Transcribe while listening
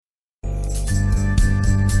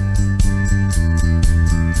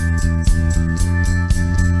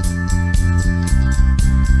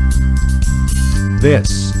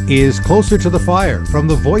This is Closer to the Fire from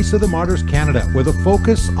the Voice of the Martyrs Canada, with a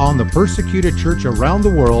focus on the persecuted church around the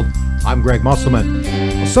world. I'm Greg Musselman.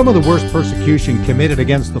 Well, some of the worst persecution committed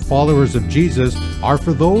against the followers of Jesus are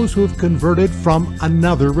for those who have converted from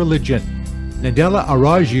another religion. Nadella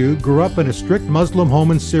Araju grew up in a strict Muslim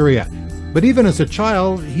home in Syria. But even as a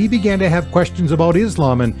child, he began to have questions about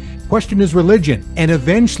Islam and question his religion, and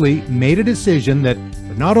eventually made a decision that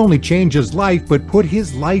would not only change his life, but put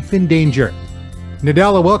his life in danger.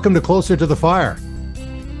 Nadella, welcome to Closer to the Fire.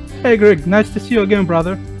 Hey, Greg. Nice to see you again,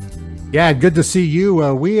 brother. Yeah, good to see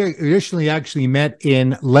you. We initially actually met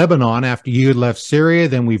in Lebanon after you had left Syria.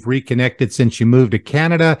 Then we've reconnected since you moved to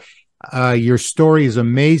Canada. Your story is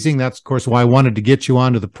amazing. That's, of course, why I wanted to get you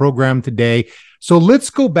onto the program today. So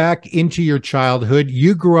let's go back into your childhood.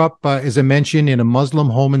 You grew up, as I mentioned, in a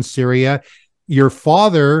Muslim home in Syria. Your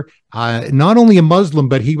father, not only a Muslim,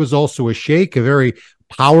 but he was also a sheikh, a very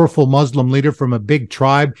powerful Muslim leader from a big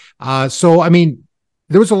tribe. So, I mean,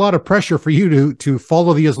 there was a lot of pressure for you to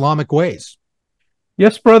follow the Islamic ways.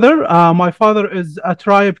 Yes, brother. My father is a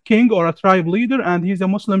tribe king or a tribe leader, and he's a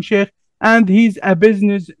Muslim sheikh, and he's a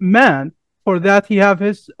businessman. For that, he have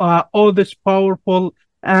his all this powerful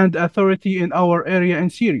and authority in our area in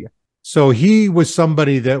Syria. So he was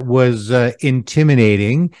somebody that was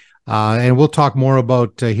intimidating, and we'll talk more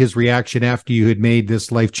about his reaction after you had made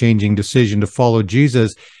this life-changing decision to follow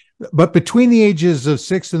Jesus. But between the ages of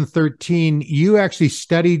 6 and 13, you actually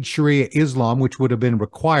studied Sharia Islam, which would have been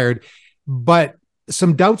required, but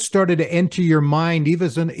some doubts started to enter your mind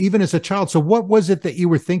even as a child. So what was it that you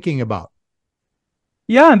were thinking about?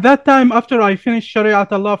 Yeah, and that time after I finished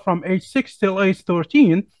Shariat Allah from age 6 till age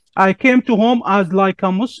 13, I came to home as like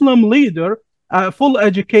a Muslim leader, full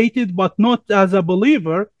educated, but not as a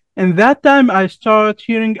believer. And that time I started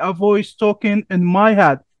hearing a voice talking in my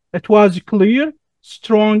head. It was clear,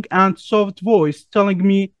 strong, and soft voice telling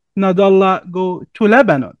me, Nadallah, go to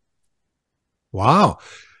Lebanon. Wow.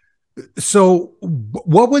 So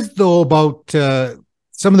what was though about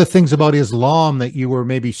some of the things about Islam that you were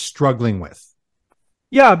maybe struggling with?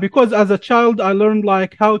 Yeah, because as a child, I learned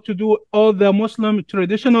like how to do all the Muslim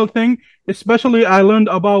traditional thing. Especially I learned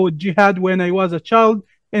about jihad when I was a child.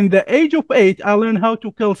 In the age of 8, I learned how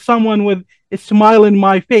to kill someone with a smile in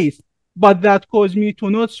my face. But that caused me to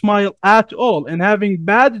not smile at all and having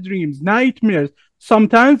bad dreams, nightmares.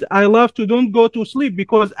 Sometimes I love to don't go to sleep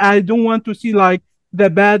because I don't want to see like the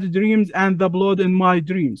bad dreams and the blood in my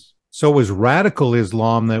dreams. So it was radical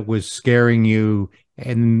Islam that was scaring you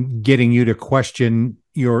and getting you to question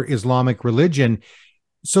your Islamic religion.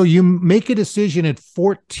 So you make a decision at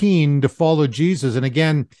 14 to follow Jesus. And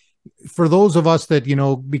again, for those of us that,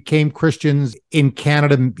 became Christians in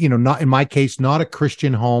Canada, not in my case, not a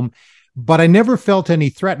Christian home, but I never felt any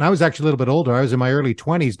threat. And I was actually a little bit older. I was in my early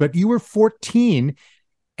 20s, but you were 14.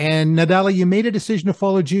 And Nadella, you made a decision to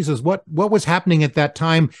follow Jesus. What was happening at that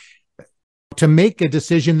time to make a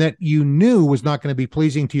decision that you knew was not going to be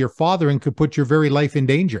pleasing to your father and could put your very life in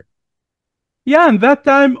danger? Yeah, and that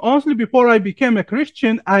time, honestly, before I became a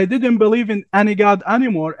Christian, I didn't believe in any God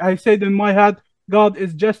anymore. I said in my head, God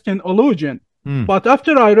is just an illusion. But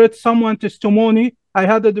after I read someone's testimony, I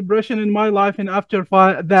had a depression in my life. And after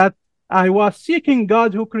that, I was seeking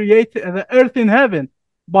God who created the earth and heaven.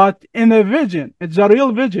 But in a vision, it's a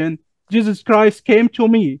real vision, Jesus Christ came to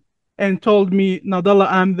me and told me,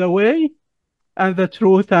 Nadallah, I'm the way and the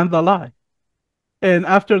truth and the life. And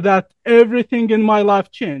after that, everything in my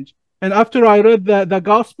life changed. And after I read the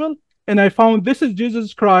gospel and I found this is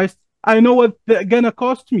Jesus Christ, I know what it's gonna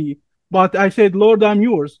cost me. But I said, Lord, I'm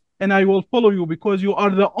yours and I will follow you because you are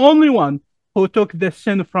the only one who took the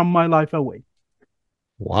sin from my life away.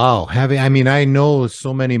 Wow. I know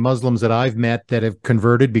so many Muslims that I've met that have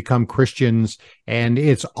converted, become Christians, and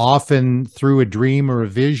it's often through a dream or a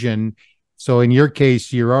vision. So in your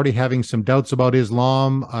case, you're already having some doubts about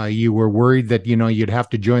Islam. You were worried that, you'd have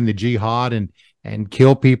to join the jihad and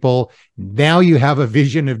kill people. Now you have a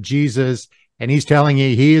vision of Jesus and he's telling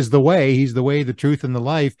you he's the way, the truth, and the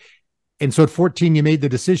life. And so at 14, you made the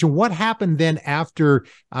decision. What happened then after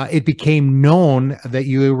it became known that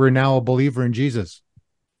you were now a believer in Jesus?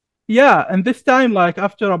 Yeah, and this time, like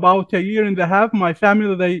after about a year and a half, my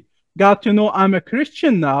family, they got to know I'm a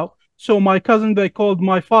Christian now. So my cousin, they called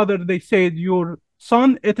my father, they said, your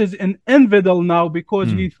son, it is an infidel now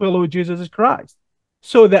because he followed Jesus Christ.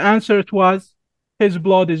 So the answer it was, his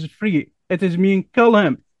blood is free. It is mean kill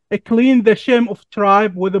him. Clean the shame of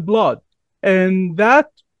tribe with the blood. And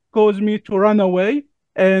that caused me to run away.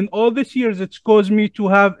 And all these years, it's caused me to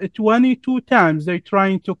have 22 times they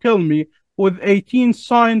trying to kill me with 18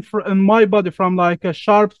 signs in my body from like a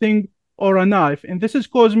sharp thing or a knife. And this has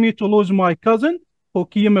caused me to lose my cousin who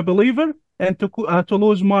became a believer, and to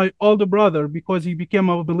lose my older brother because he became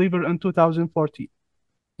a believer in 2014.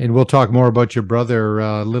 And we'll talk more about your brother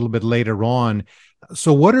a little bit later on.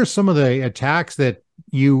 So what are some of the attacks that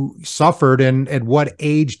you suffered, and at what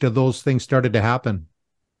age did those things started to happen?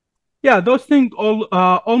 Yeah, those things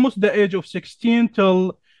almost the age of 16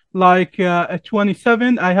 till like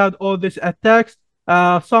 27. I had all these attacks.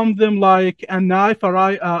 Some of them like a knife,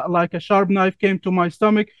 like a sharp knife came to my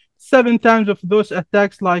stomach. 7 times of those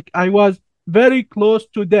attacks, like I was very close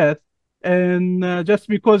to death. And just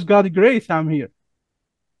because God's grace, I'm here.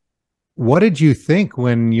 What did you think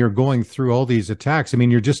when you're going through all these attacks? I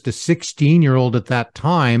mean, you're just a 16-year-old at that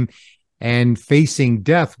time and facing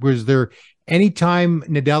death. Was there any time,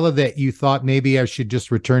 Nadella, that you thought maybe I should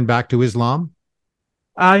just return back to Islam?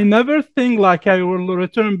 I never think like I will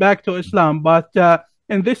return back to Islam, but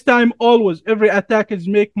in this time, always every attack is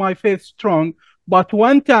make my faith strong. But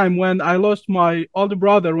one time when I lost my older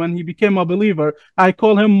brother, when he became a believer, I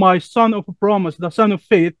call him my son of promise, the son of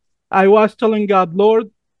faith. I was telling God,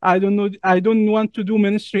 Lord, I don't know, I don't want to do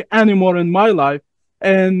ministry anymore in my life.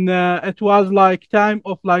 And it was like time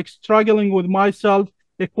of like struggling with myself,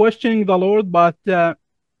 questioning the Lord. But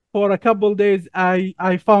for a couple of days,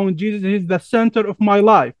 I found Jesus is the center of my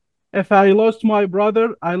life. If I lost my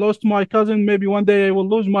brother, I lost my cousin, maybe one day I will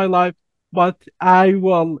lose my life, but I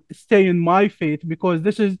will stay in my faith because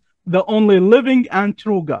this is the only living and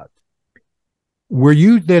true God. Were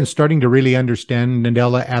you then starting to really understand,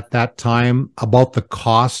 Nadella, at that time about the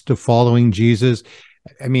cost of following Jesus?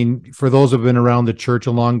 I mean, for those who've been around the church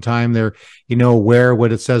a long time, they're, aware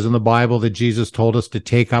what it says in the Bible that Jesus told us to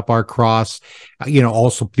take up our cross.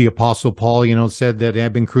 Also the Apostle Paul, said that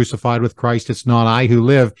I've been crucified with Christ. It's not I who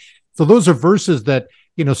live. So those are verses that,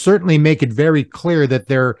 certainly make it very clear that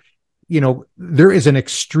there is an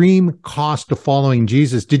extreme cost to following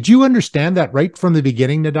Jesus. Did you understand that right from the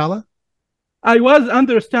beginning, Nadella? I was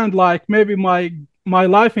understand like maybe my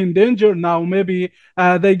life in danger now. Maybe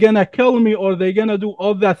they gonna kill me or they gonna do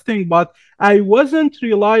all that thing. But I wasn't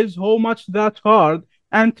realize how much that hard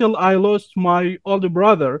until I lost my older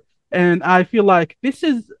brother, and I feel like this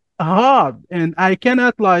is hard and I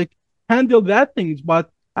cannot like handle that things.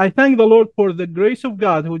 But I thank the Lord for the grace of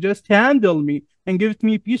God who just handled me and gives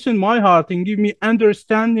me peace in my heart and give me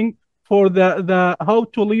understanding for the how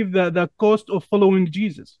to live the cost of following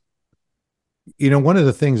Jesus. One of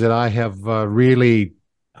the things that I have really,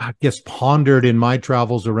 I guess, pondered in my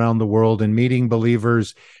travels around the world and meeting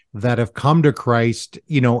believers that have come to Christ,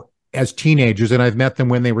 as teenagers, and I've met them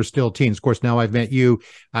when they were still teens. Of course, now I've met you.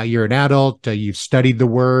 You're an adult. You've studied the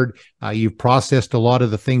Word. You've processed a lot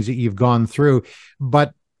of the things that you've gone through.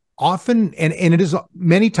 But often, and it is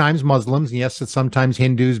many times Muslims, and yes, it's sometimes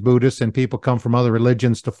Hindus, Buddhists, and people come from other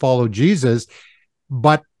religions to follow Jesus.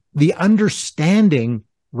 But the understanding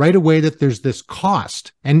right away that there's this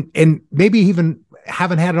cost, and maybe even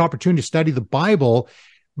haven't had an opportunity to study the Bible,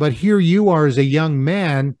 but here you are as a young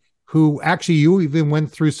man who actually you even went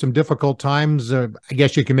through some difficult times. I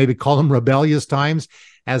guess you can maybe call them rebellious times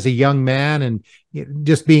as a young man, and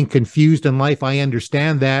just being confused in life. I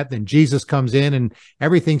understand that. Then Jesus comes in and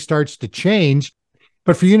everything starts to change.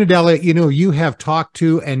 But for you, Nadella, you have talked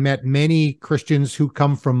to and met many Christians who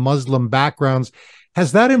come from Muslim backgrounds.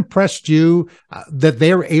 Has that impressed you that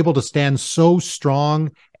they're able to stand so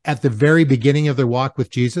strong at the very beginning of their walk with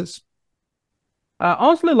Jesus?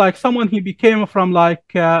 Honestly, like someone he became from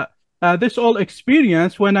like this whole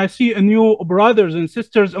experience, when I see a new brothers and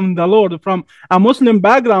sisters in the Lord from a Muslim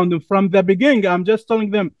background from the beginning, I'm just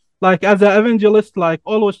telling them, like as an evangelist, like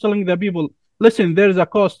always telling the people, listen, there's a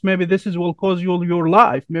cost. Maybe this is will cost you your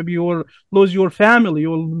life. Maybe you will lose your family.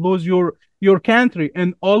 You will lose your country.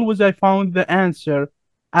 And always I found the answer.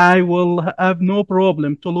 I will have no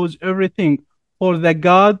problem to lose everything for the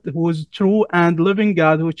God who is true and living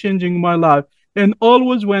God who is changing my life. And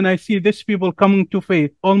always when I see these people coming to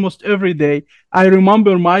faith almost every day, I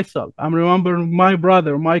remember myself. I remember my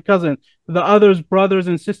brother, my cousin, the others, brothers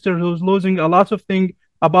and sisters who's losing a lot of things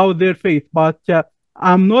about their faith. But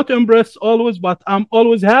I'm not impressed always, but I'm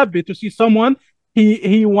always happy to see someone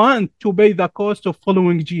he want to pay the cost of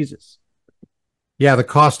following Jesus. Yeah, the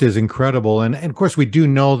cost is incredible. And of course, we do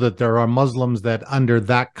know that there are Muslims that under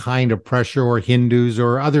that kind of pressure, or Hindus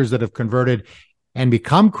or others that have converted and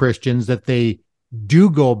become Christians, that they do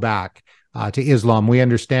go back to Islam. We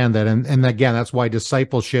understand that. And again, that's why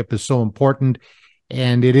discipleship is so important.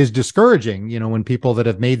 And it is discouraging, when people that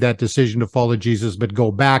have made that decision to follow Jesus but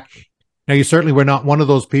go back. Now, you certainly were not one of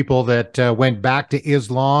those people that went back to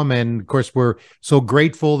Islam. And of course, we're so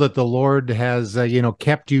grateful that the Lord has,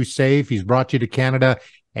 kept you safe. He's brought you to Canada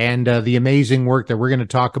and the amazing work that we're going to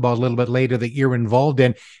talk about a little bit later that you're involved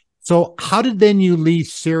in. So how did then you leave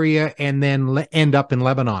Syria and then end up in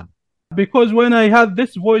Lebanon? Because when I had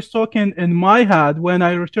this voice talking in my head, when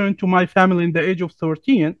I returned to my family in the age of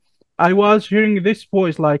 13, I was hearing this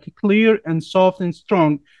voice like clear and soft and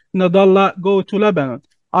strong. Nadallah, go to Lebanon.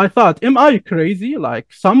 I thought, am I crazy?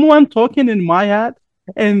 Like someone talking in my head?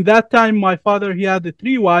 And that time, my father, he had the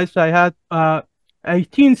three wives. I had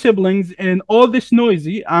 18 siblings, and all this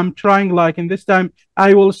noisy. I'm trying, like, in this time,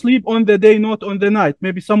 I will sleep on the day, not on the night.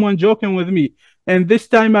 Maybe someone joking with me. And this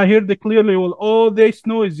time, I heard the clearly, well, all this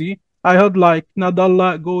noisy. I heard like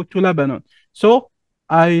Nadallah go to Lebanon. So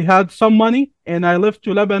I had some money and I left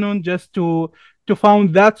to Lebanon just to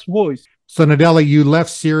found that voice. So Nadallah, you left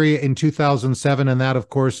Syria in 2007, and that, of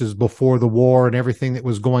course, is before the war and everything that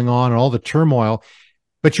was going on and all the turmoil.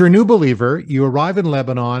 But you're a new believer. You arrive in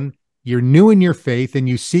Lebanon. You're new in your faith, and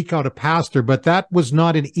you seek out a pastor. But that was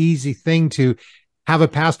not an easy thing to have a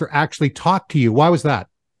pastor actually talk to you. Why was that?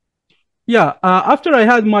 Yeah, after I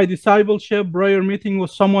had my discipleship prayer meeting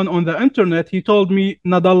with someone on the internet, he told me,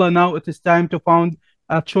 Nadallah, now it is time to found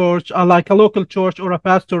a church, like a local church or a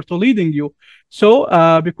pastor to leading you.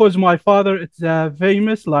 So, because my father is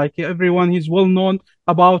famous, like everyone, he's well known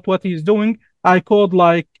about what he's doing. I called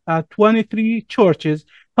like 23 churches.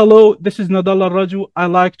 Hello, this is Nadallah Raju. I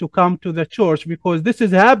like to come to the church because this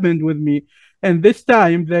has happened with me. And this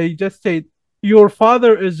time they just said, your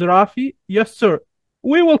father is Rafi? Yes, sir.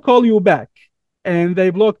 We will call you back. And they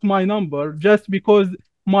blocked my number just because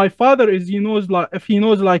my father is, he knows, like, if he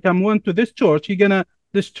knows like I'm going to this church, he's gonna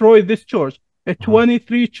destroy this church.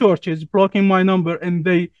 23 churches blocking my number, and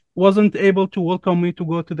they wasn't able to welcome me to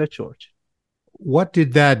go to the church. What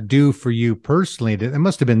did that do for you personally? It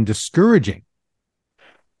must have been discouraging.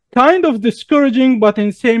 Kind of discouraging, but in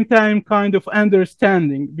the same time kind of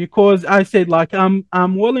understanding, because I said like I'm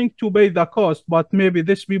willing to pay the cost, but maybe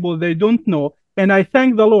these people, they don't know. And I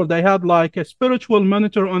thank the Lord, I had like a spiritual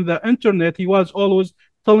mentor on the internet. He was always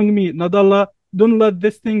telling me, Nadallah, don't let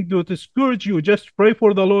this thing to discourage you. Just pray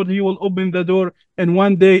for the Lord. He will open the door in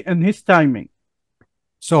one day in his timing.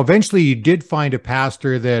 So eventually you did find a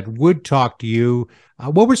pastor that would talk to you.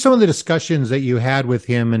 What were some of the discussions that you had with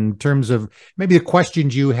him in terms of maybe the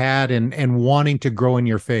questions you had and wanting to grow in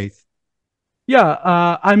your faith?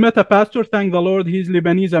 Yeah, I met a pastor, thank the Lord. He's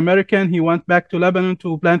Lebanese American. He went back to Lebanon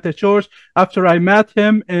to plant a church. After I met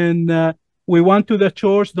him and we went to the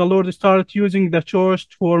church, the Lord started using the church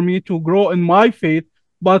for me to grow in my faith.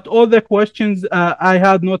 But all the questions I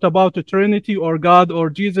had, not about the Trinity or God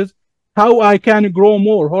or Jesus, how I can grow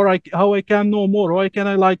more, how I can know more, how can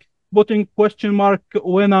I like putting question mark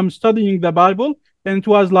when I'm studying the Bible. And it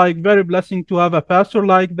was like very blessing to have a pastor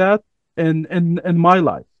like that in my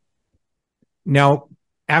life. Now,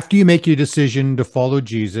 after you make your decision to follow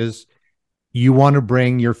Jesus, you want to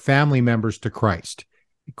bring your family members to Christ.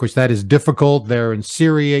 Of course, that is difficult. They're in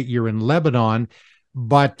Syria, you're in Lebanon,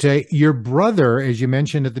 but your brother, as you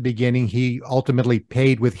mentioned at the beginning, he ultimately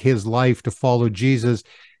paid with his life to follow Jesus.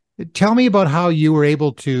 Tell me about how you were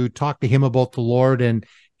able to talk to him about the Lord and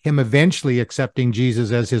him eventually accepting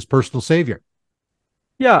Jesus as his personal savior.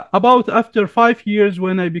 Yeah, about after 5 years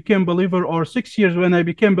when I became believer, or 6 years when I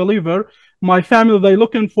became believer, my family, they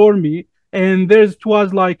looking for me, and there's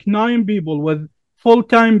was like 9 people with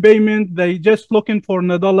full-time payment. They just looking for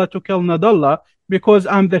Nadallah to kill Nadallah because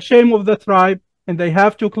I'm the shame of the tribe, and they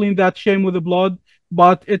have to clean that shame with the blood.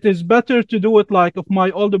 But it is better to do it like if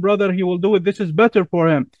my older brother, he will do it. This is better for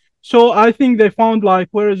him. So I think they found like,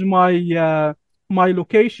 where is my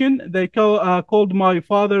location? They called my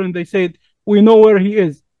father and they said, we know where he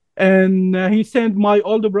is. And he sent my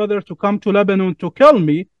older brother to come to Lebanon to kill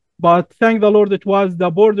me. But thank the Lord, it was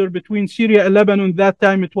the border between Syria and Lebanon. That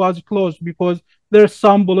time it was closed because there's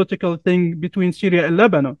some political thing between Syria and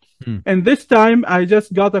Lebanon. And this time I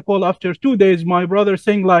just got a call after 2 days, my brother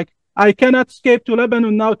saying like, I cannot escape to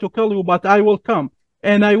Lebanon now to kill you, but I will come.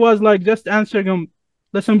 And I was like just answering him,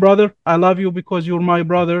 listen, brother, I love you because you're my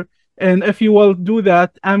brother. And if you will do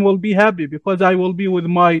that, I will be happy because I will be with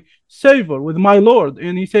my Savior, with my Lord.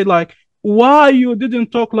 And he said, like, why you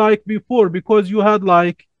didn't talk like before? Because you had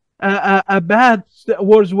like a bad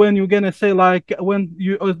words when you're gonna say like when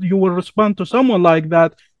you will respond to someone like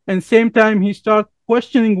that. And same time, he started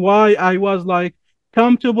questioning why I was like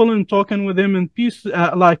comfortable in talking with him in peace,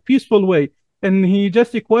 like peaceful way. And he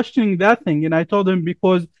just questioning that thing. And I told him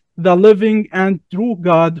because the living and true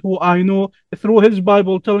God, who I know through his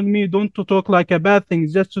Bible, telling me don't to talk like a bad thing,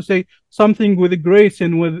 just to say something with grace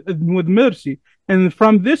and with mercy. And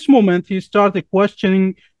from this moment, he started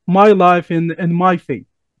questioning my life and my faith.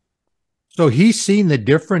 So he's seen the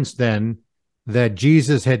difference then that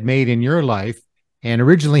Jesus had made in your life. And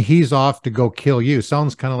originally he's off to go kill you.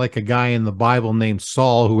 Sounds kind of like a guy in the Bible named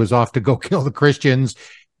Saul who was off to go kill the Christians.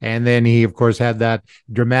 And then he, of course, had that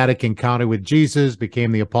dramatic encounter with Jesus,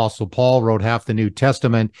 became the Apostle Paul, wrote half the New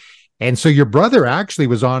Testament. And so your brother actually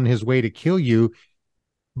was on his way to kill you,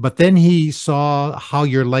 but then he saw how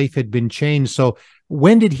your life had been changed. So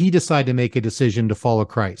when did he decide to make a decision to follow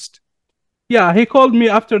Christ? Yeah, he called me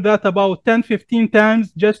after that about 10, 15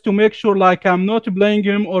 times just to make sure like I'm not playing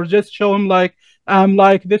him or just show him like I'm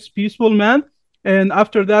like this peaceful man. And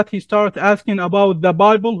after that, he started asking about the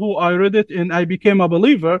Bible, who I read it and I became a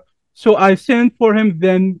believer. So I sent for him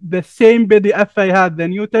then the same PDF I had, the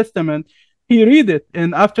New Testament. He read it.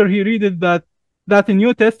 And after he read it, that in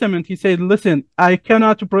New Testament, he said, listen, I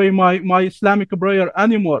cannot pray my Islamic prayer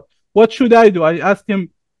anymore. What should I do? I asked him,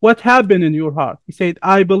 what happened in your heart? He said,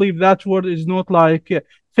 I believe that word is not like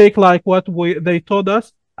fake like what they told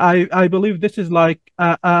us. I believe this is like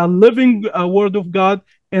a living word of God,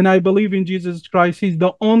 and I believe in Jesus Christ. He's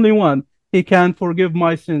the only one. He can forgive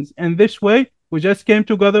my sins. And this way, we just came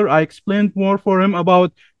together. I explained more for him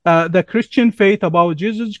about the Christian faith, about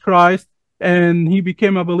Jesus Christ, and he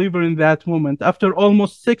became a believer in that moment. After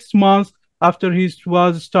almost 6 months after he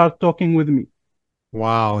was start talking with me.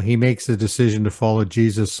 Wow, he makes the decision to follow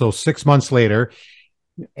Jesus. So 6 months later,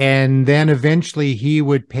 and then eventually he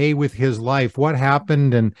would pay with his life. What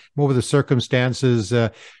happened and what were the circumstances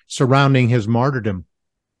surrounding his martyrdom?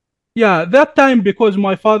 Yeah, that time because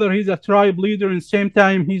my father, he's a tribe leader, and same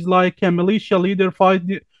time he's like a militia leader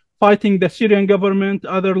fighting the Syrian government,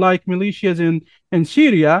 other like militias in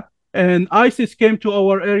Syria. And ISIS came to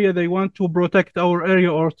our area. They want to protect our area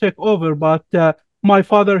or take over, but my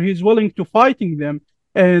father, he's willing to fighting them.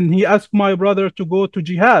 And he asked my brother to go to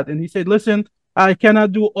jihad. And he said, listen, I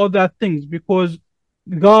cannot do all that things because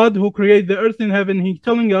God who created the earth and heaven, he's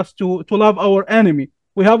telling us to love our enemy.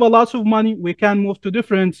 We have a lot of money. We can move to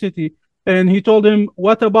different city. And he told him,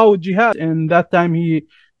 what about jihad? And that time he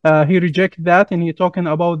rejected that. And he talking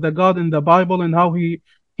about the God in the Bible and how he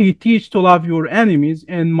teach to love your enemies.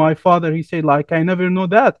 And my father, he said, like, I never know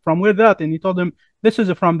that. From where that? And he told him, this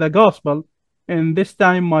is from the gospel. And this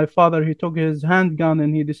time my father, he took his handgun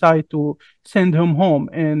and he decided to send him home,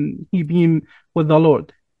 and he been with the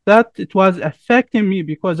Lord. That it was affecting me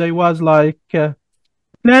because I was like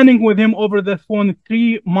planning with him over the phone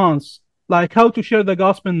 3 months, like how to share the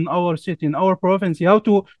gospel in our city, in our province, how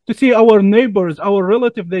to see our neighbors, our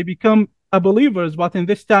relative, they become a believers. But in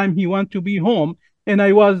this time he want to be home, and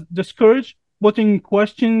I was discouraged, putting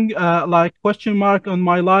question mark on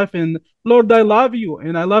my life. And Lord, I love you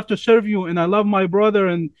and I love to serve you and I love my brother,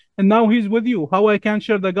 and now he's with you. How I can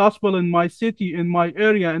share the gospel in my city, in my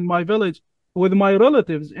area, in my village with my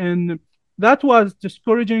relatives? And that was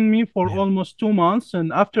discouraging me for almost 2 months.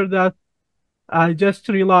 And after that, I just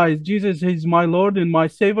realized Jesus is my Lord and my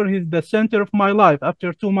Savior. He's the center of my life.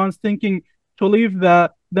 After 2 months thinking to leave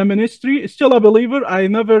the ministry, still a believer. I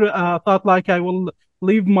never thought like I will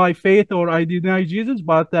leave my faith or I deny Jesus,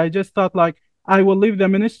 but I just thought like I will leave the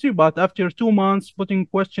ministry. But after 2 months putting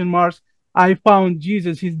question marks, I found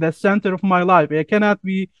Jesus. He's the center of my life. I cannot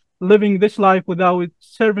be living this life without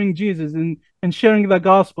serving Jesus and sharing the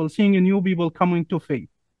gospel, seeing new people coming to faith.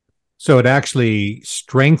 So it actually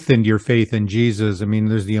strengthened your faith in Jesus. I mean,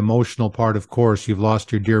 there's the emotional part, of course. You've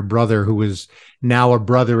lost your dear brother who is now a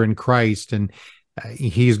brother in Christ, and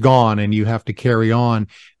he's gone and you have to carry on.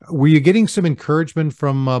 Were you getting some encouragement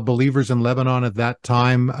from believers in Lebanon at that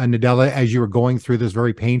time, Nadella, as you were going through this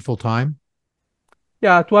very painful time?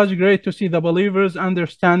 Yeah, it was great to see the believers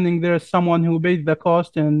understanding there's someone who paid the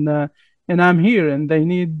cost, and I'm here, and they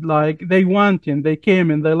need, like, they want, and they came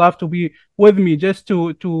and they love to be with me, just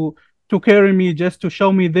to carry me, just to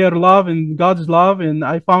show me their love and God's love. And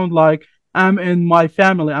I found like I'm in my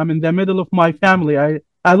family. I'm in the middle of my family.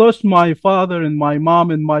 I lost my father and my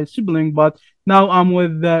mom and my sibling, but now I'm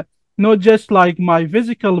with not just like my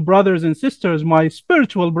physical brothers and sisters, my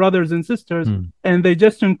spiritual brothers and sisters, and they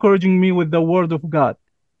just encouraging me with the word of God.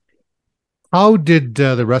 How did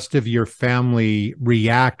the rest of your family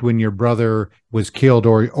react when your brother was killed,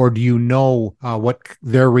 or do you know what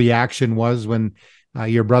their reaction was when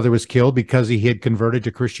your brother was killed because he had converted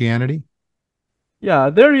to Christianity?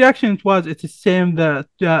 Yeah, their reaction was it's the same that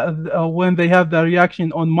when they have the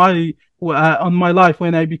reaction on my life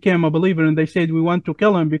when I became a believer, and they said we want to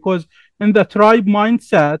kill him because in the tribe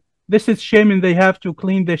mindset, this is shame, and they have to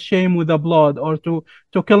clean the shame with the blood, or to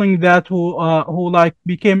killing that who like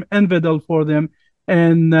became infidel for them.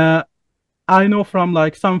 And I know from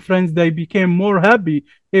like some friends they became more happy,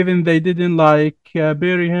 even they didn't like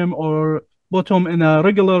bury him or put him in a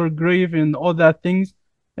regular grave and all that things.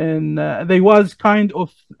 and they was kind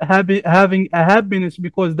of having a happiness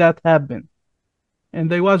because that happened, and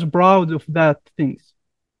they was proud of that things.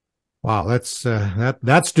 Wow,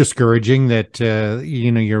 that's discouraging that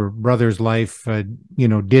your brother's life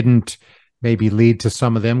didn't maybe lead to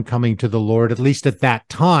some of them coming to the Lord, at least at that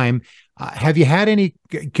time. Have you had any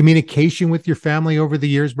communication with your family over the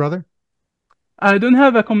years, brother? I don't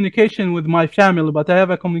have a communication with my family, but I have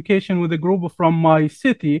a communication with a group from my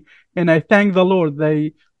city, and I thank the Lord.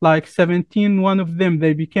 They like 17, one of them,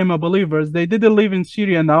 they became a believers. They didn't live in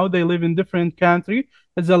Syria now. They live in different country.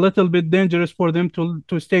 It's a little bit dangerous for them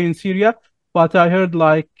to stay in Syria. But I heard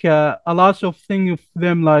like a lot of things of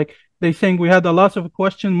them, like they saying we had a lot of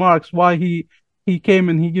question marks why he came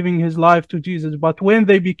and he giving his life to Jesus. But when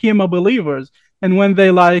they became a believers and when they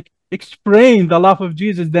like explain the love of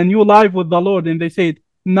Jesus, the new life with the Lord, and they said,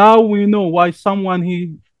 now we know why someone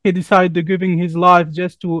he decided to giving his life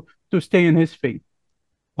just to stay in his faith.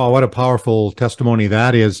 Well, what a powerful testimony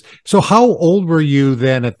that is. So how old were you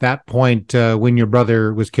then at that point when your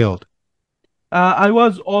brother was killed? I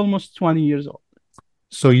was almost 20 years old.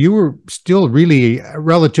 So you were still really a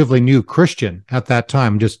relatively new Christian at that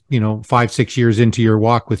time, just, 5, 6 years into your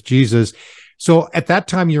walk with Jesus. So at that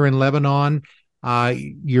time, you're in Lebanon.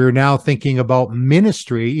 You're now thinking about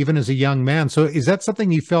ministry, even as a young man. So is that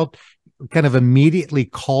something you felt kind of immediately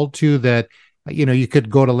called to, that, you could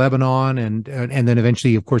go to Lebanon and then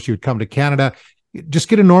eventually, of course, you would come to Canada, just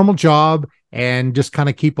get a normal job and just kind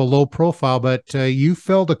of keep a low profile, but you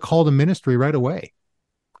felt a call to ministry right away.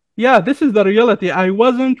 Yeah, this is the reality. I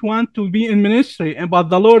wasn't want to be in ministry, but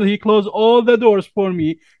the Lord, he closed all the doors for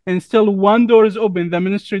me, and still one door is open, the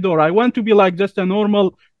ministry door. I want to be like just a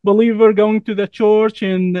normal believer going to the church,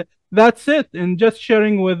 and that's it, and just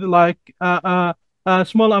sharing with like a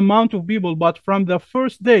small amount of people. But from the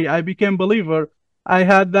first day I became believer, I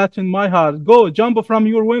had that in my heart. Go jump from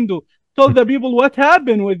your window, tell the people what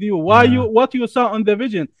happened with you, why Yeah. what you saw on the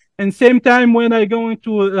vision. And same time when I go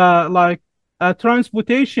into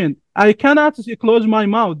transportation, I cannot close my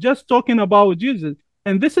mouth just talking about Jesus.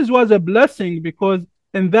 And this was a blessing, because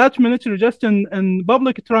in that ministry, just in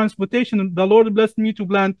public transportation, the Lord blessed me to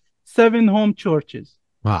plant 7 home churches.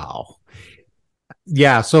 Wow.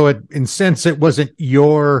 Yeah. So in sense, it wasn't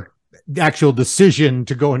your actual decision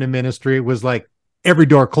to go into ministry. It was like every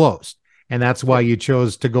door closed. And that's why you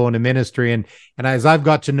chose to go into ministry. And as I've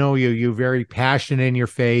got to know you, you're very passionate in your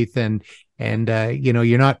faith, and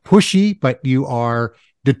you're not pushy, but you are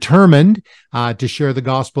determined to share the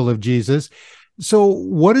gospel of Jesus. So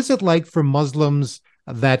what is it like for Muslims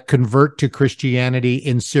that convert to Christianity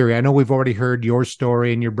in Syria? I know we've already heard your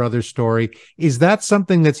story and your brother's story. Is that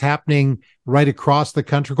something that's happening right across the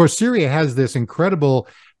country? Of course, Syria has this incredible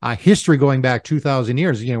history going back 2,000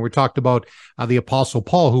 years. We talked about the Apostle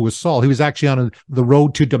Paul, who was Saul. He was actually on the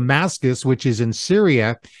road to Damascus, which is in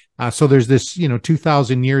Syria. So there's this,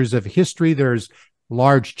 2,000 years of history. There's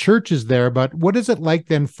large churches there. But what is it like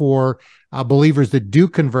then for believers that do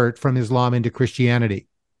convert from Islam into Christianity?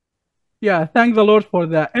 Yeah, thank the Lord for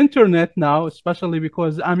the internet now, especially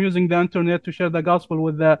because I'm using the internet to share the gospel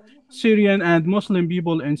with the Syrian and Muslim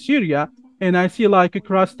people in Syria. And I see like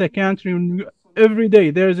across the country, every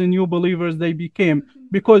day there's a new believers they became,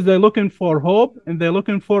 because they're looking for hope and they're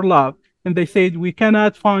looking for love. And they said, we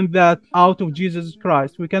cannot find that out of Jesus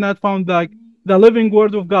Christ. We cannot find like the living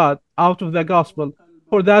word of God out of the gospel.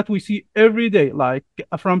 For that, we see every day, like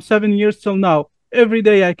from 7 years till now, every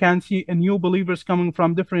day I can see a new believers coming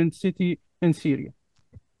from different city in Syria.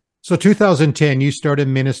 So 2010, you started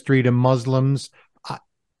ministry to Muslims.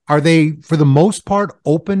 Are they, for the most part,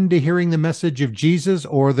 open to hearing the message of Jesus,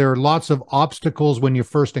 or are there lots of obstacles when you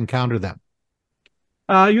first encounter them?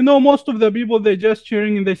 Most of the people, they just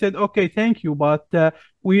cheering and they said, okay, thank you. But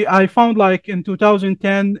I found like in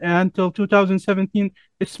 2010 until 2017,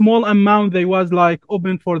 a small amount they was like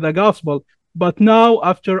open for the gospel. But now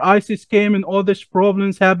after ISIS came and all these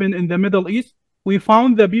problems happened in the Middle East, we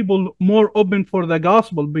found the people more open for the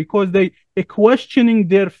gospel, because they are questioning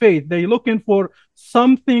their faith. They looking for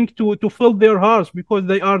something to fill their hearts, because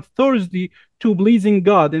they are thirsty to pleasing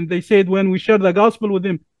God. And they said, when we share the gospel with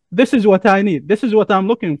them, this is what I need. This is what I'm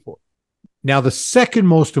looking for. Now, the second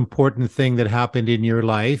most important thing that happened in your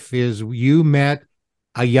life is you met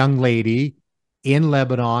a young lady in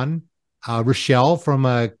Lebanon, Rochelle, from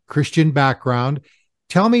a Christian background.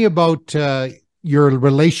 Tell me about your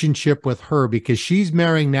relationship with her, because she's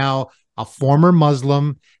marrying now a former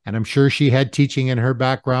Muslim, and I'm sure she had teaching in her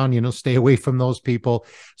background, stay away from those people.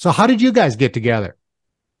 So how did you guys get together?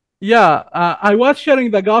 Yeah, I was sharing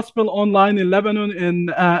the gospel online in Lebanon in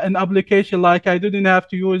an application. Like I didn't have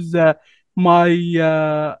to use my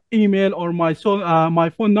email or my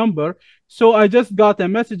phone number. So I just got a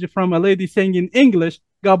message from a lady saying in English,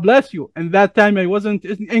 "God bless you." And that time I wasn't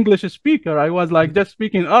an English speaker. I was like just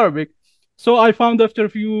speaking Arabic. So I found after a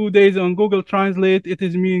few days on Google Translate, it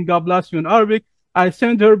is meaning "God bless you" in Arabic. I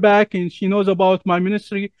sent her back, and she knows about my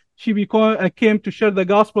ministry. She came to share the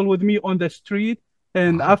gospel with me on the street.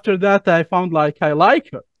 And Wow. after that, I found like I like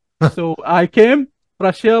her. So I came,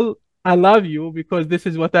 Rachel, I love you because this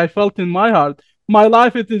is what I felt in my heart. My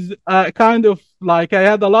life, it is kind of like I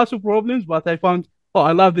had a lot of problems, but I found, oh,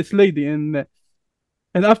 I love this lady.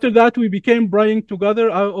 And after that, we became praying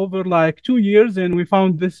together over like 2 years, and we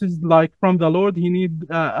found this is like from the Lord. He need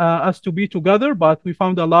us to be together, but we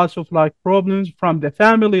found a lot of like problems from the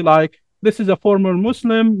family. Like this is a former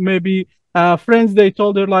Muslim, maybe friends. They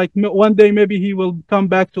told her like one day maybe he will come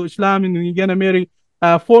back to Islam and he's gonna marry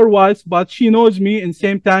four wives. But she knows me, and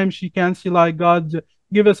same time she can see like God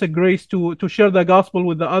give us a grace to share the gospel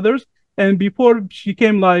with the others. And before she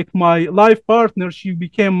came like my life partner, she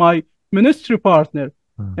became my ministry partner.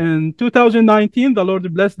 In 2019, the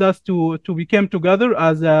Lord blessed us to become together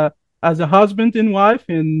as a husband and wife,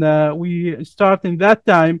 and we start in that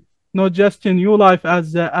time not just a new life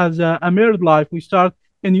as a married life. We start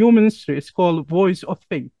a new ministry. It's called Voice of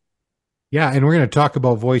Faith. Yeah, and we're going to talk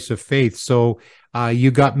about Voice of Faith. So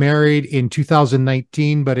you got married in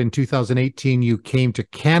 2019, but in 2018 you came to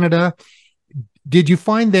Canada. Did you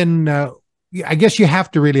find then? I guess you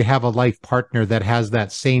have to really have a life partner that has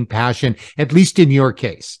that same passion, at least in your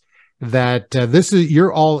case, that this is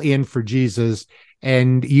you're all in for Jesus,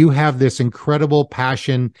 and you have this incredible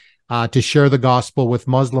passion to share the gospel with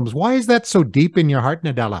Muslims. Why is that so deep in your heart,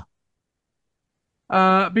 Nadella?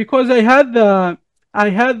 Because I had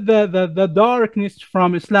the darkness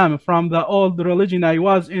from Islam, from the old religion I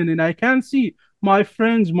was in, and I can see my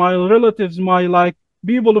friends, my relatives, my like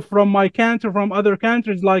people from my country, from other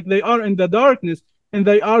countries, like they are in the darkness and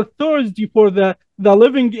they are thirsty for the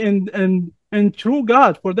living in true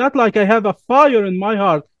God. For that, like I have a fire in my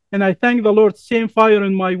heart, and I thank the Lord, same fire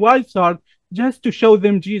in my wife's heart, just to show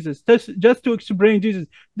them Jesus, just to explain Jesus,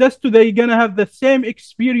 just to they gonna have the same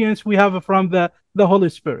experience we have from the Holy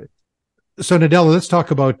Spirit. So, Nadella, let's talk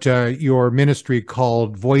about your ministry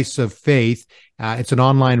called Voice of Faith. It's an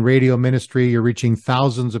online radio ministry. You're reaching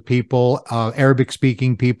thousands of people,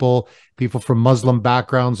 Arabic-speaking people, people from Muslim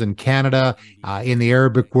backgrounds in Canada, in the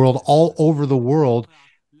Arabic world, all over the world.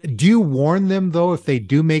 Do you warn them, though, if they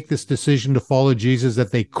do make this decision to follow Jesus,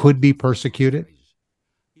 that they could be persecuted?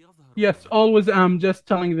 Yes, always I'm just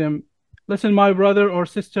telling them, listen, my brother or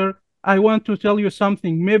sister, I want to tell you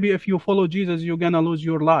something. Maybe if you follow Jesus, you're gonna lose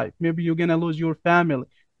your life. Maybe you're gonna lose your family.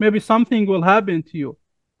 Maybe something will happen to you.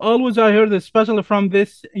 Always I heard, especially from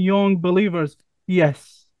these young believers,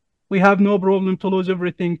 yes, we have no problem to lose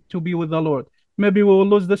everything to be with the Lord. Maybe we will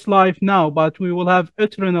lose this life now, but we will have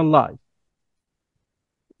eternal life.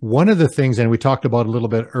 One of the things, and we talked about a little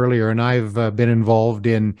bit earlier, and I've been involved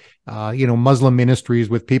in, Muslim ministries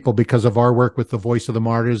with people because of our work with the Voice of the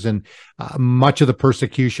Martyrs, and much of the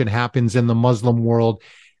persecution happens in the Muslim world.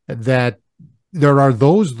 That there are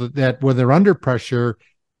those that, when they're under pressure,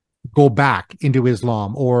 go back into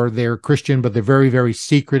Islam, or they're Christian, but they're very, very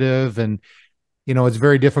secretive, and it's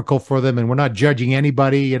very difficult for them. And we're not judging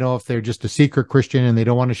anybody, if they're just a secret Christian and they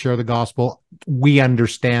don't want to share the gospel. We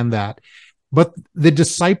understand that. But the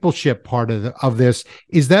discipleship part of this,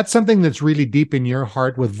 is that something that's really deep in your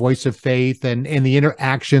heart with Voice of Faith and the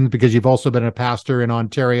interactions, because you've also been a pastor in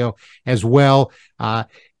Ontario as well,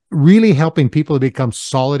 really helping people to become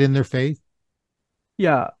solid in their faith?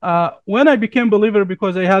 Yeah, when I became believer,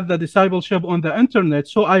 because I had the discipleship on the internet,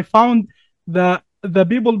 so I found the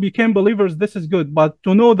people became believers. This is good, but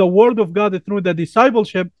to know the word of God through the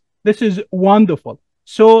discipleship, this is wonderful.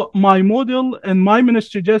 So my model and my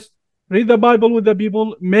ministry, just read the Bible with the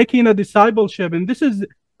people, making a discipleship. And this is,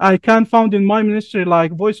 I can found in my ministry,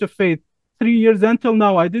 like Voice of Faith, 3 years until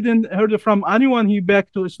now. I didn't heard from anyone he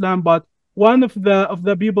back to Islam, but one of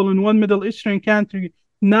the people in one Middle Eastern country,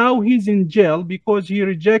 now he's in jail because he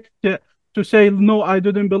rejected to say, no, I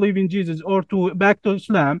didn't believe in Jesus, or to back to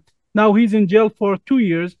Islam. Now he's in jail for 2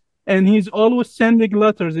 years, and he's always sending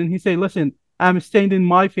letters, and he say, listen, I'm standing in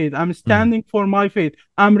my faith. I'm standing for my faith.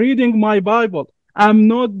 I'm reading my Bible. I'm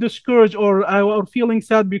not discouraged or feeling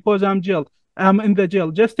sad because I'm in the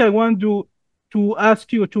jail. Just I want to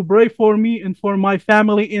ask you to pray for me and for my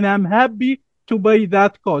family, and I'm happy to pay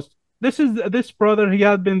that cost. This brother, he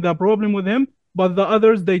had been the problem with him, but the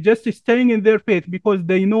others, they just staying in their faith because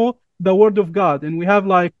they know the word of God. And we have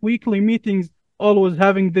like weekly meetings, always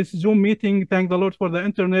having this Zoom meeting. Thank the Lord for the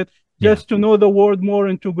internet, just to know the word more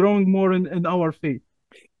and to growing more in our faith.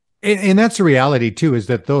 And that's the reality too, is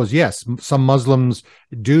that those, yes, some Muslims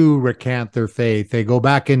do recant their faith. They go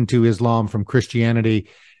back into Islam from Christianity,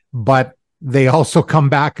 but they also come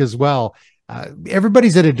back as well.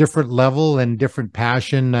 Everybody's at a different level and different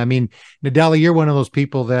passion. I mean, Nadala, you're one of those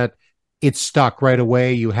people that it's stuck right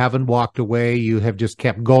away. You haven't walked away. You have just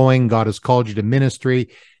kept going. God has called you to ministry.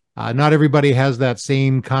 Not everybody has that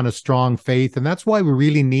same kind of strong faith. And that's why we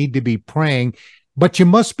really need to be praying. But you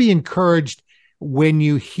must be encouraged when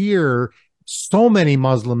you hear so many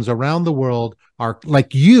Muslims around the world are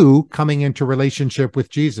like you coming into relationship with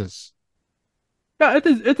Jesus. Yeah,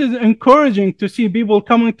 it is encouraging to see people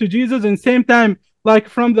coming to Jesus, and same time, like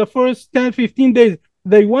from the first 10, 15 days,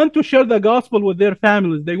 they want to share the gospel with their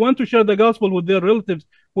families. They want to share the gospel with their relatives,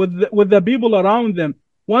 with the people around them.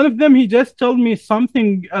 One of them, he just told me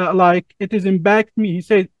something like it is impact me. He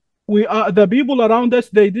said, "We are the people around us.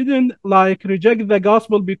 They didn't like reject the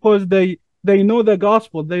gospel because they know the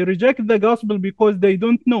gospel. They reject the gospel because they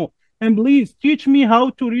don't know. And please teach me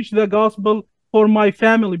how to reach the gospel for my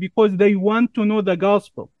family because they want to know the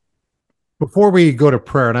gospel." Before we go to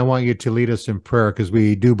prayer, and I want you to lead us in prayer because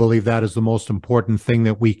we do believe that is the most important thing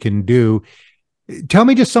that we can do. Tell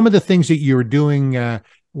me just some of the things that you're doing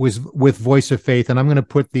with Voice of Faith, and I'm going to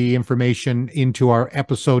put the information into our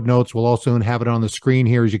episode notes. We'll also have it on the screen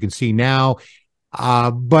here, as you can see now.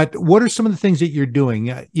 But what are some of the things that you're doing,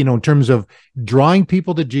 in terms of drawing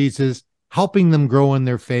people to Jesus, helping them grow in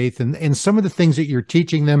their faith, and some of the things that you're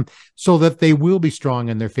teaching them so that they will be strong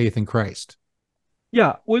in their faith in Christ?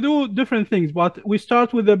 Yeah, we do different things, but we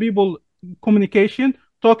start with the people communication,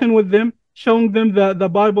 talking with them, showing them the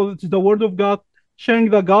Bible, it's the word of God, sharing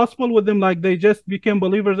the gospel with them, like they just became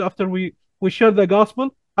believers after we share the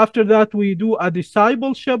gospel. After that, we do a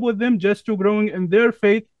discipleship with them just to growing in their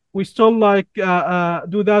faith. We still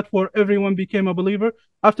do that for everyone became a believer.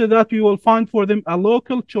 After that, we will find for them a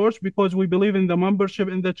local church because we believe in the membership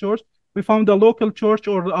in the church. We found a local church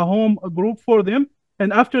or a home group for them.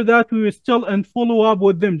 And after that, we will still and follow up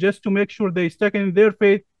with them just to make sure they stick in their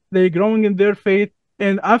faith, they growing in their faith.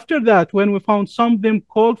 And after that, when we found some of them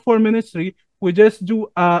called for ministry, we just do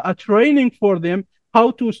a training for them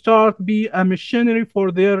how to start be a missionary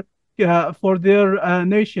for their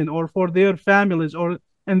nation or for their families or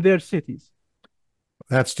in their cities.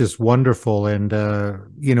 That's just wonderful. And,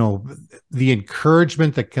 the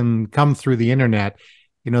encouragement that can come through the internet,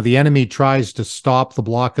 the enemy tries to stop the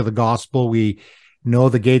block of the gospel. We know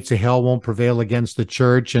the gates of hell won't prevail against the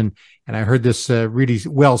church. And I heard this really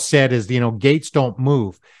well said is, gates don't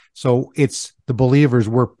move. So it's the believers,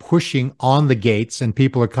 we're pushing on the gates and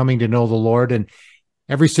people are coming to know the Lord. And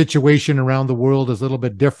every situation around the world is a little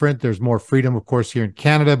bit different. There's more freedom, of course, here in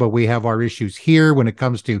Canada, but we have our issues here when it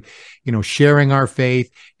comes to, sharing our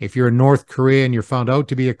faith. If you're in North Korea and you're found out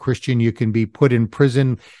to be a Christian, you can be put in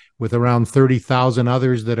prison with around 30,000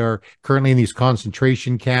 others that are currently in these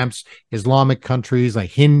concentration camps. Islamic countries,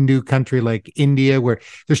 like Hindu country like India, where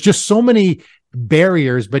there's just so many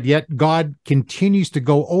barriers, but yet God continues to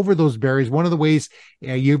go over those barriers. One of the ways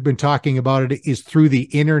you've been talking about it is through the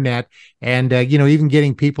internet and, even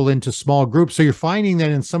getting people into small groups. So you're finding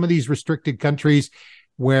that in some of these restricted countries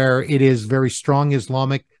where it is very strong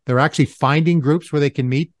Islamic, they're actually finding groups where they can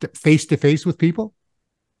meet face to face with people.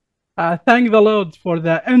 Thank the Lord for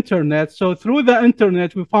the internet. So through the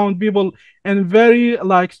internet, we found people in very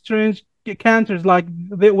strange countries,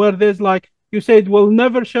 where there's you said we'll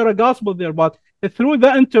never share a gospel there, but through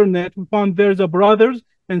the internet, we found there's a brothers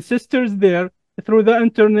and sisters there. Through the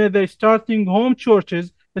internet, they starting home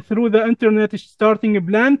churches. Through the internet, starting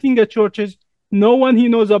planting a churches. No one he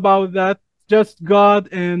knows about that, just God,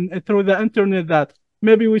 and through the internet that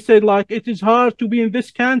maybe we said it is hard to be in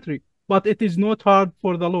this country. But it is not hard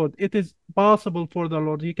for the Lord. It is possible for the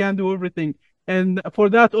Lord. He can do everything. And for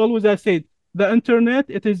that, always I said, the internet,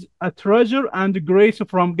 it is a treasure and grace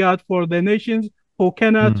from God for the nations who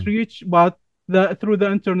cannot reach, but through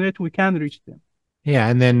the internet, we can reach them. Yeah,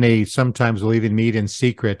 and then they sometimes will even meet in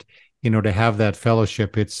secret, to have that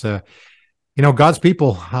fellowship. It's, God's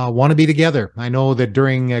people want to be together. I know that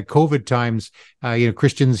during COVID times,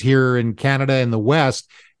 Christians here in Canada and the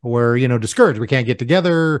West, were, discouraged. We can't get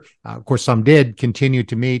together. Of course, some did continue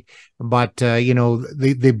to meet, but,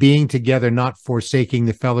 the being together, not forsaking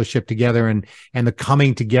the fellowship together and the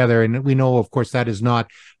coming together. And we know, of course, that is not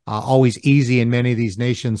always easy in many of these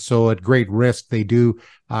nations. So at great risk, they do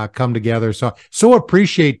come together. So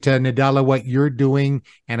appreciate, Nadala, what you're doing.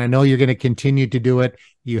 And I know you're going to continue to do it.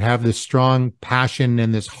 You have this strong passion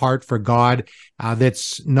and this heart for God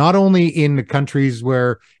that's not only in the countries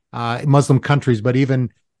where Muslim countries, but even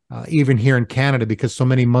here in Canada, because so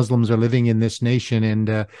many Muslims are living in this nation.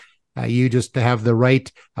 And, You just have the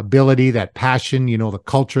right ability, that passion, the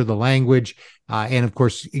culture, the language. And of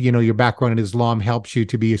course, your background in Islam helps you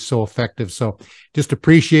to be so effective. So just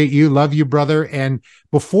appreciate you. Love you, brother. And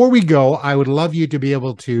before we go, I would love you to be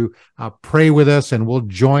able to pray with us, and we'll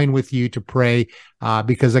join with you to pray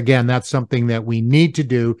because, again, that's something that we need to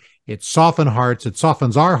do. It softens hearts. It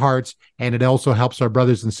softens our hearts. And it also helps our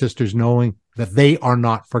brothers and sisters knowing that they are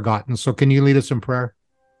not forgotten. So can you lead us in prayer?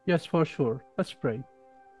 Yes, for sure. Let's pray.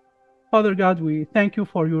 Father God, we thank you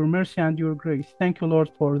for your mercy and your grace. Thank you,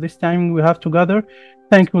 Lord, for this time we have together.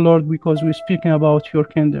 Thank you, Lord, because we're speaking about your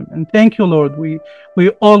kingdom. And thank you, Lord, we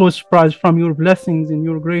always prize from your blessings and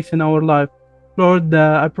your grace in our life. Lord,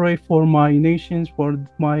 I pray for my nations, for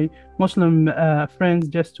my Muslim friends,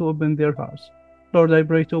 just to open their hearts. Lord, I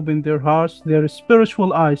pray to open their hearts, their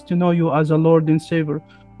spiritual eyes, to know you as a Lord and Savior.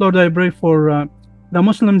 Lord, I pray for the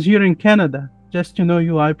Muslims here in Canada, just to know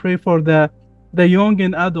you. I pray for the young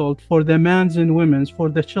and adult, for the men and women, for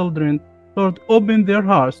the children. Lord, open their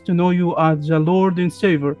hearts to know you as the Lord and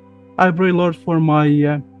Savior. I pray, Lord, for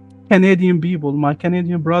my Canadian people, my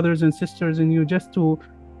Canadian brothers and sisters in you, just to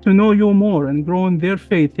know you more and grow in their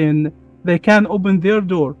faith. And they can open their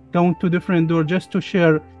door, going to different door, just to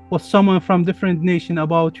share with someone from different nation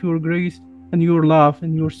about your grace and your love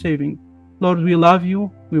and your saving. Lord, we love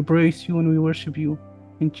you, we praise you, and we worship you.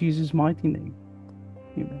 In Jesus' mighty name,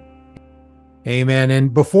 amen. Amen.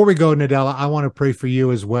 And before we go, Nadella, I want to pray for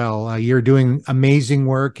you as well. You're doing amazing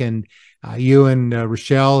work, and you and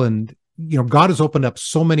Rochelle, and God has opened up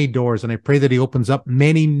so many doors, and I pray that he opens up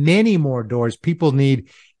many, many more doors. People need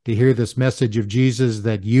to hear this message of Jesus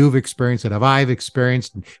that you've experienced, that I've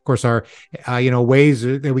experienced. And of course, our ways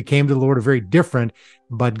that we came to the Lord are very different,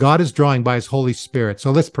 but God is drawing by his Holy Spirit. So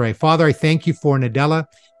let's pray. Father, I thank you for Nadella.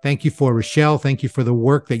 Thank you for Rochelle. Thank you for the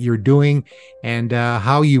work that you're doing, and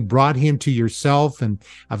how you brought him to yourself and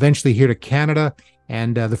eventually here to Canada,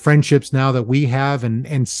 and the friendships now that we have,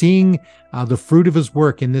 and seeing the fruit of his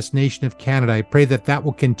work in this nation of Canada. I pray that that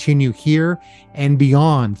will continue here and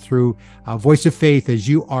beyond through Voice of Faith as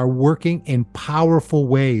you are working in powerful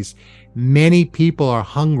ways. Many people are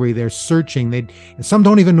hungry. They're searching. And some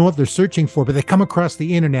don't even know what they're searching for, but they come across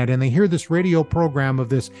the internet and they hear this radio program of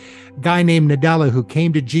this guy named Nadella who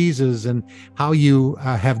came to Jesus, and how you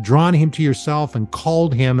have drawn him to yourself and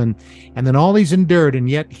called him, and then all he's endured, and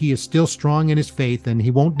yet he is still strong in his faith, and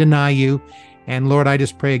he won't deny you. And Lord, I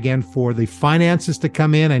just pray again for the finances to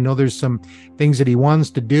come in. I know there's some things that he wants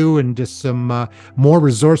to do, and just some more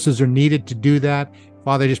resources are needed to do that.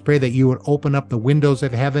 Father, I just pray that you would open up the windows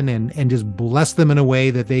of heaven and just bless them in a way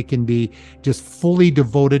that they can be just fully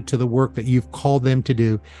devoted to the work that you've called them to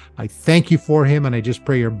do. I thank you for him, and I just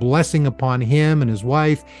pray your blessing upon him and his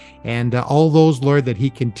wife and all those, Lord, that he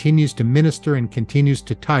continues to minister and continues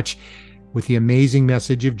to touch with the amazing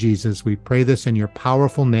message of Jesus. We pray this in your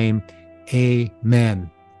powerful name. Amen.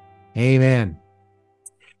 Amen.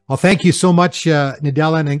 Well, thank you so much,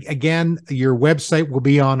 Nadella. And again, your website will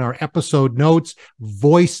be on our episode notes,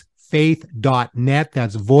 voicefaith.net.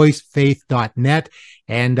 That's voicefaith.net.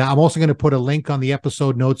 And I'm also going to put a link on the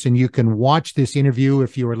episode notes, and you can watch this interview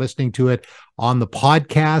if you are listening to it on the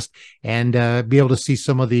podcast, and be able to see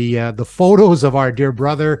some of the photos of our dear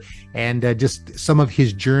brother, and just some of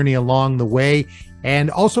his journey along the way.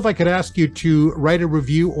 And also, if I could ask you to write a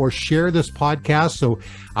review or share this podcast so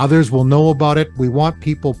others will know about it. We want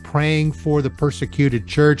people praying for the persecuted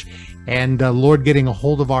church, and Lord, getting a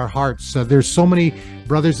hold of our hearts. There's so many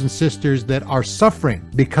brothers and sisters that are suffering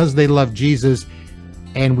because they love Jesus,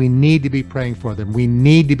 and we need to be praying for them. We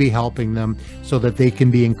need to be helping them so that they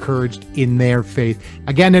can be encouraged in their faith.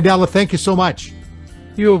 Again, Nadella, thank you so much.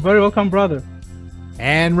 You're very welcome, brother.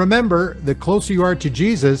 And remember, the closer you are to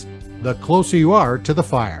Jesus, the closer you are to the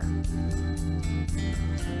fire.